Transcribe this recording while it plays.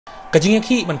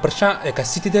jingiakhih man pyrshah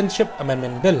Citizenship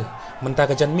Amendment Bill mentah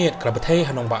kajan miet kala Bthei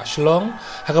hanong ba Shillong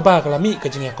hagaba kala mi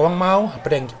jingiak kawang mau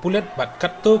pedeng pulet bat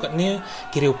kattu katni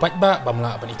kiriu pajba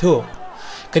bamla ban itu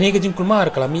kani kajing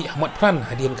kulmar kala mi hamat pran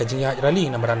hadian jingiak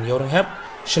rali namaran yorong hab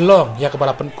Shillong ya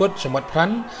kebala penkut semat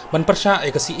pran man pyrshah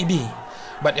CEB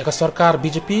bat ya sarkar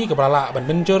BJP kebala ban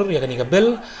benjur ya kani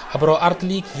bill habro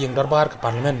artli yang darbar ke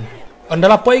parlimen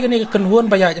Andala poi kani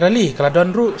kekenhuan bayar rali kala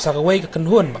don ru sakawai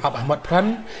kekenhuan ab Ahmad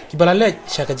Pran kibala lej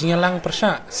syaka jingalang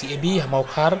pyrshah CEB hamau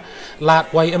khar lat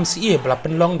YMCA bala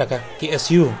penlong daga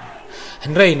KSU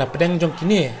Henry na pedeng jong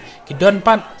kini kidon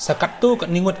pat sakat tu kat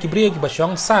ningut kibri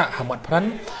kibasyong sa Ahmad Pran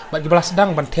bat kibala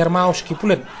sedang ban termau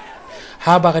skipulet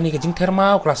ha bakani kajing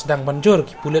termau kala sedang banjur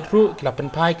kipulet ru kila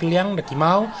penpai keliang dak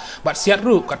kimau bat siat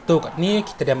ru kat tu kat ni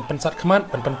kita dem pensat kemat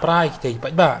ban penprai kita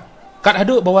ipat ba kat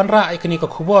hadu bawan ra ikani ka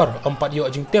khubor empat yo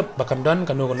jingtep bakan don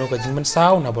kanu ka jing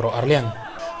mensau na boro arliang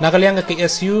na kaliang ka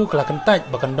KSU kala kentaj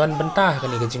bakan don bentah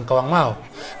kani ka jing kawang mau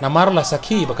namar la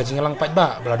sakhi baka jing lang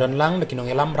pajba beladon lang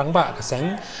dakinong elam rangba ka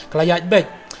seng kala yaj bek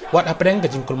wat hapeng ka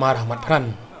jing kulmar Ahmad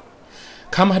Pran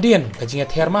kham hadian ka jing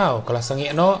ther mau kala sangi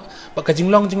no baka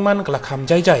jing long jingman kala kham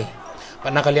jai jai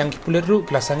Pana kaliang kipulit ru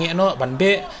kila sangi no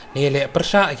banbe nile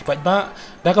pyrshah kipat ba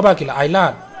daga ba kila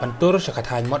ailat bantur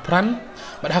syakathan mot pran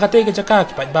badhakate ke jaka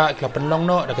kipat ba kila penlong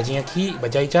no daga jingiakhih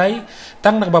bajai jai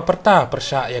tang daga ba perta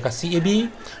pyrshah ya ka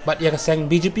CEB bat ya ka seng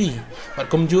BJP bat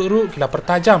kumju ru kila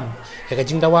pertajam ya ka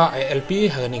jingdawa ILP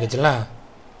hagani ka jela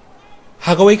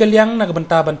hagawai kaliang naga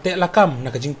benta bante lakam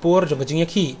naga jingpur jong ka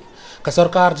jingiakhih ka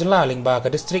sarkar jela lingba ka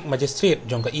district magistrate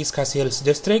jong ka East Khasi Hills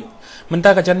district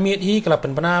menta ka janmiet hi kala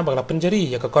penpana bagla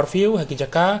penjeri ya ka curfew haki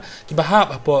jaka ki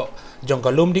bahap apo jong ka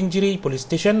lumding jiri police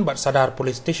station bat sadar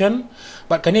police station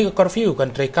bat kani ka curfew kan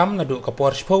trekam nadu ka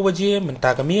porshpo waje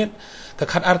menta ka miet ka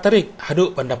khat artarik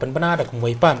hadu panda penpana da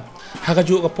kumwaipan haka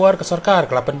ju ka por ka sarkar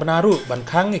kala penpana ru ban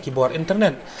khang ki bor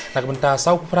internet nak benta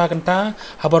sau pra kanta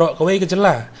habaro ka wei ka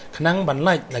jela khanang ban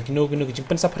lai la kinu ki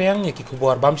jimpen sapriang ya ki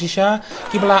kubor bam shisha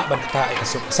ki bala ban kata ka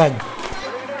sup san